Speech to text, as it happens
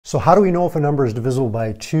So how do we know if a number is divisible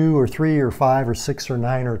by 2 or 3 or 5 or 6 or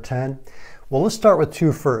 9 or 10? Well, let's start with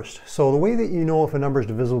 2 first. So the way that you know if a number is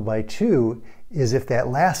divisible by 2 is if that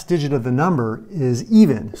last digit of the number is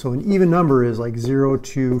even. So an even number is like 0,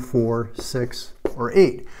 2, 4, 6, or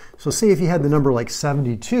 8. So say if you had the number like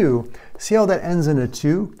 72, see how that ends in a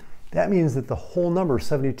 2? That means that the whole number,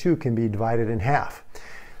 72, can be divided in half.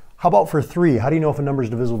 How about for 3? How do you know if a number is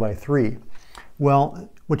divisible by 3? Well,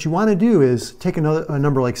 what you want to do is take a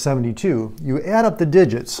number like 72. You add up the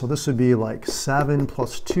digits. So this would be like 7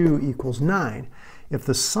 plus 2 equals 9. If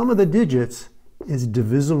the sum of the digits is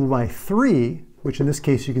divisible by 3, which in this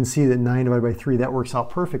case you can see that 9 divided by 3, that works out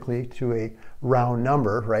perfectly to a round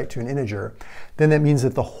number, right, to an integer, then that means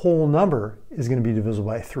that the whole number is going to be divisible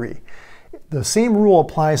by 3. The same rule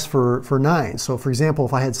applies for 9. So for example,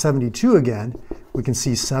 if I had 72 again, we can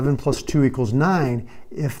see 7 plus 2 equals 9.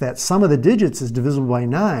 If that sum of the digits is divisible by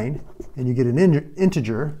 9, and you get an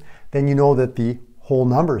integer, then you know that the whole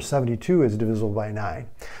number, 72, is divisible by 9.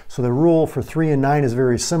 So the rule for 3 and 9 is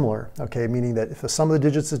very similar, okay, meaning that if the sum of the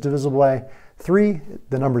digits is divisible by 3,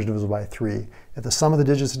 the number is divisible by 3. If the sum of the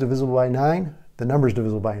digits is divisible by 9, the number is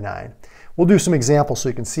divisible by 9. We'll do some examples so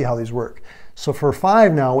you can see how these work. So for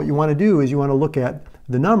 5 now, what you want to do is you want to look at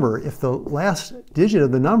the number. If the last digit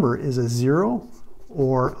of the number is a 0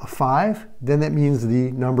 or a 5, then that means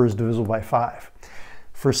the number is divisible by 5.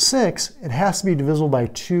 For 6, it has to be divisible by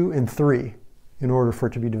 2 and 3 in order for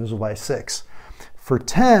it to be divisible by 6. For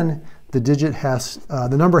 10,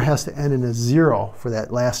 the number has to end in a 0 for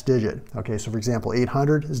that last digit. Okay, so for example,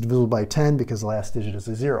 800 is divisible by 10 because the last digit is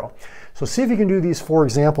a 0. So see if you can do these 4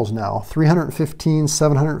 examples now. 315,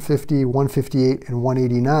 750, 158, and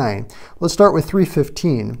 189. Let's start with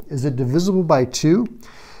 315. Is it divisible by 2?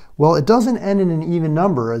 Well, it doesn't end in an even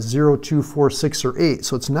number, as 0, 2, 4, 6, or 8,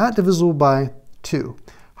 so it's not divisible by 2.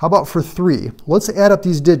 How about for 3? Let's add up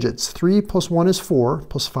these digits. 3 plus 1 is 4,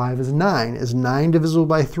 plus 5 is 9. Is 9 divisible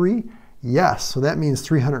by 3? Yes, so that means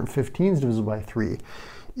 315 is divisible by 3.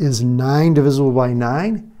 Is 9 divisible by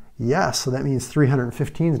 9? Yes, so that means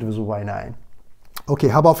 315 is divisible by 9. Okay,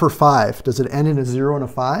 how about for 5? Does it end in a 0 and a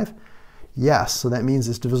 5? Yes, so that means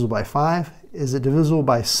it's divisible by 5. Is it divisible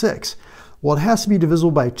by 6? Well, it has to be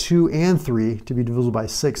divisible by 2 and 3 to be divisible by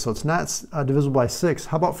 6, so it's not divisible by 6.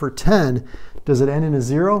 How about for 10? Does it end in a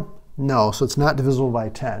 0? No, so it's not divisible by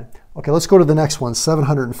 10. Okay, let's go to the next one,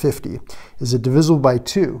 750. Is it divisible by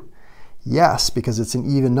 2? Yes, because it's an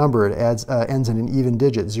even number. It ends in an even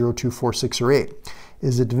digit, 0, 2, 4, 6, or 8.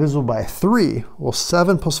 Is it divisible by 3? Well,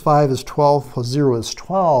 7 plus 5 is 12, plus 0 is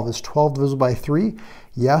 12. Is 12 divisible by 3?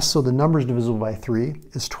 Yes, so the number is divisible by 3.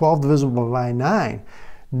 Is 12 divisible by 9?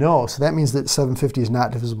 No, so that means that 750 is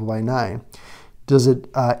not divisible by 9. Does it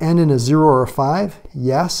end in a 0 or a 5?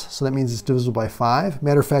 Yes, so that means it's divisible by 5.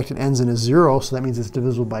 Matter of fact, it ends in a 0, so that means it's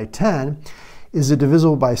divisible by 10. Is it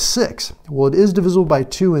divisible by 6? Well, it is divisible by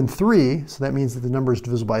 2 and 3, so that means that the number is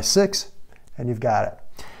divisible by 6, and you've got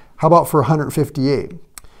it. How about for 158?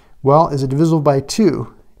 Well, is it divisible by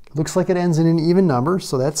 2? It looks like it ends in an even number,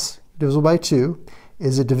 so that's divisible by 2.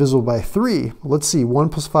 Is it divisible by 3? Let's see, 1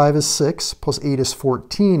 plus 5 is 6, plus 8 is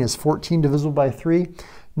 14. Is 14 divisible by 3?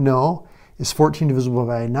 No. Is 14 divisible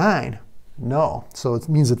by 9? No. So it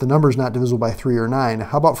means that the number is not divisible by 3 or 9.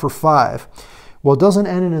 How about for 5? Well, it doesn't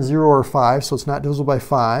end in a 0 or 5, so it's not divisible by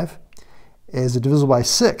 5. Is it divisible by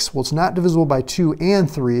 6? Well, it's not divisible by 2 and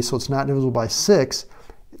 3, so it's not divisible by 6.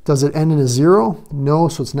 Does it end in a 0? No,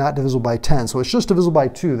 so it's not divisible by 10. So it's just divisible by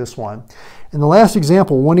 2, this one. In the last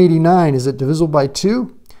example, 189, is it divisible by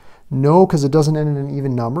 2? No, because it doesn't end in an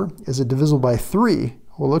even number. Is it divisible by 3?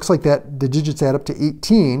 Well, it looks like that the digits add up to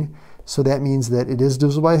 18, so that means that it is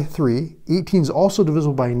divisible by 3. 18 is also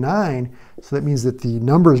divisible by 9, so that means that the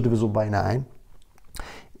number is divisible by 9.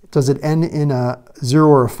 Does it end in a 0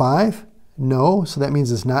 or a 5? No, so that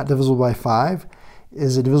means it's not divisible by 5.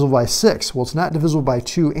 Is it divisible by 6? Well, it's not divisible by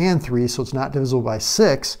 2 and 3, so it's not divisible by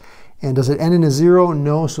 6. And does it end in a 0?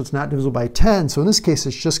 No, so it's not divisible by 10. So in this case,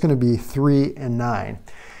 it's just going to be 3 and 9.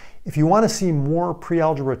 If you want to see more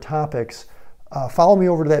pre-algebra topics, follow me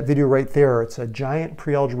over to that video right there. It's a giant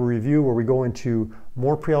pre-algebra review where we go into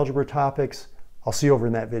more pre-algebra topics. I'll see you over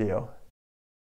in that video.